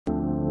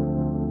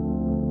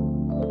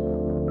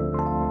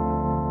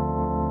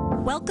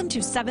Welcome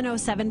to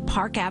 707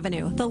 Park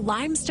Avenue. The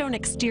limestone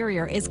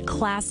exterior is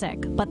classic,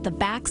 but the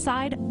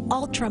backside,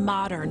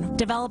 ultra-modern.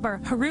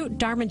 Developer Harut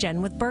Darmajan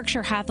with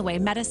Berkshire Hathaway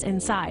met us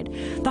inside.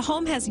 The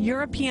home has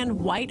European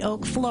white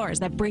oak floors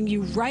that bring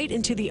you right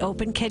into the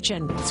open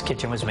kitchen. This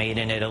kitchen was made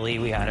in Italy.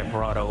 We had it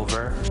brought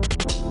over.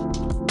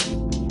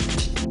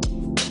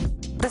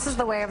 This is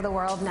the way of the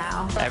world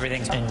now.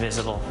 Everything's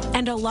invisible.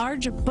 And a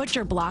large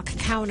butcher block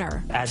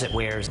counter. As it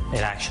wears,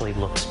 it actually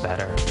looks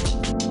better.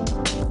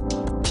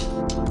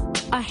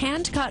 A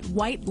hand-cut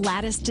white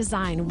lattice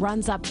design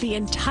runs up the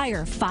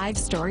entire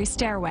 5-story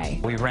stairway.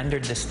 We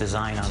rendered this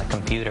design on a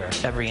computer.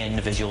 Every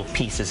individual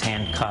piece is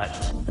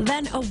hand-cut.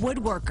 Then a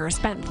woodworker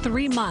spent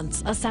 3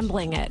 months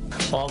assembling it.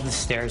 All the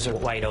stairs are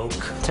white oak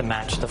to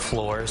match the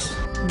floors.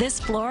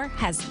 This floor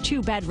has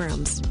 2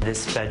 bedrooms.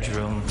 This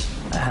bedroom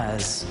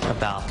has a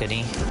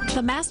balcony.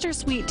 The master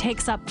suite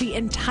takes up the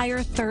entire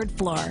 3rd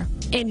floor.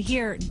 In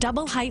here,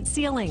 double-height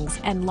ceilings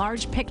and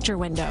large picture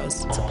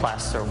windows. It's a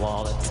plaster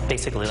wall. It's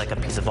basically like a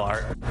piece of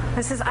art.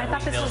 I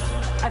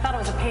thought it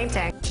was a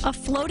painting. A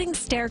floating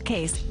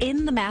staircase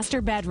in the master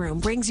bedroom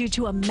brings you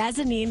to a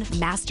mezzanine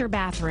master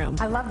bathroom.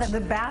 I love that the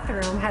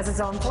bathroom has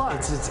its own floor.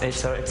 It's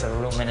a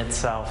room in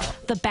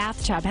itself. The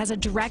bathtub has a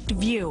direct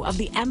view of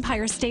the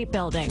Empire State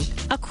Building.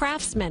 A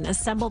craftsman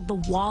assembled the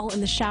wall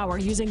and the shower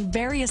using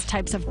various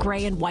types of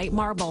gray and white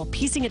marble,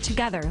 piecing it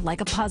together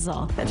like a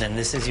puzzle. And then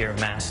this is your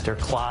master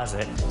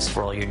closet. It's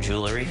for all your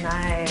jewelry.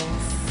 Nice.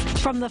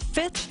 From the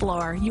 5th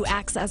floor, you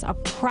access a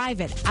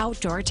private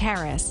outdoor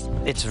terrace.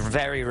 It's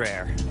very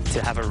rare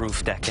to have a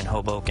roof deck in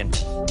Hoboken.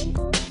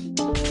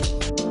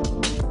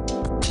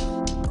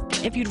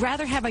 If you'd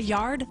rather have a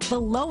yard,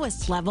 the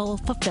lowest level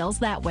fulfills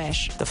that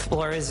wish. The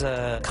floor is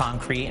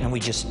concrete, and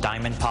we just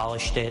diamond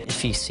polished it.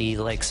 If you see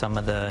like some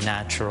of the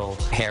natural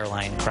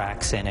hairline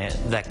cracks in it,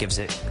 that gives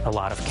it a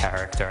lot of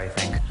character, I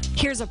think.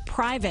 Here's a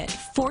private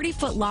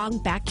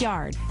 40-foot-long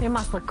backyard. It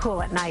must look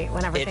cool at night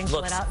when everything's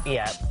lit up.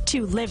 Yeah.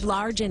 To live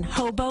large in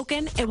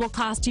Hoboken, it will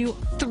cost you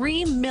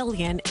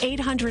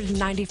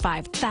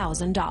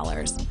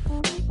 $3,895,000.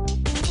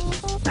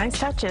 Nice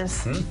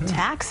touches.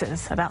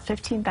 Taxes, about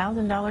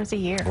 $15,000 a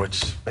year.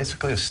 Which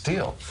basically is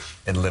steal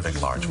in living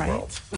large world.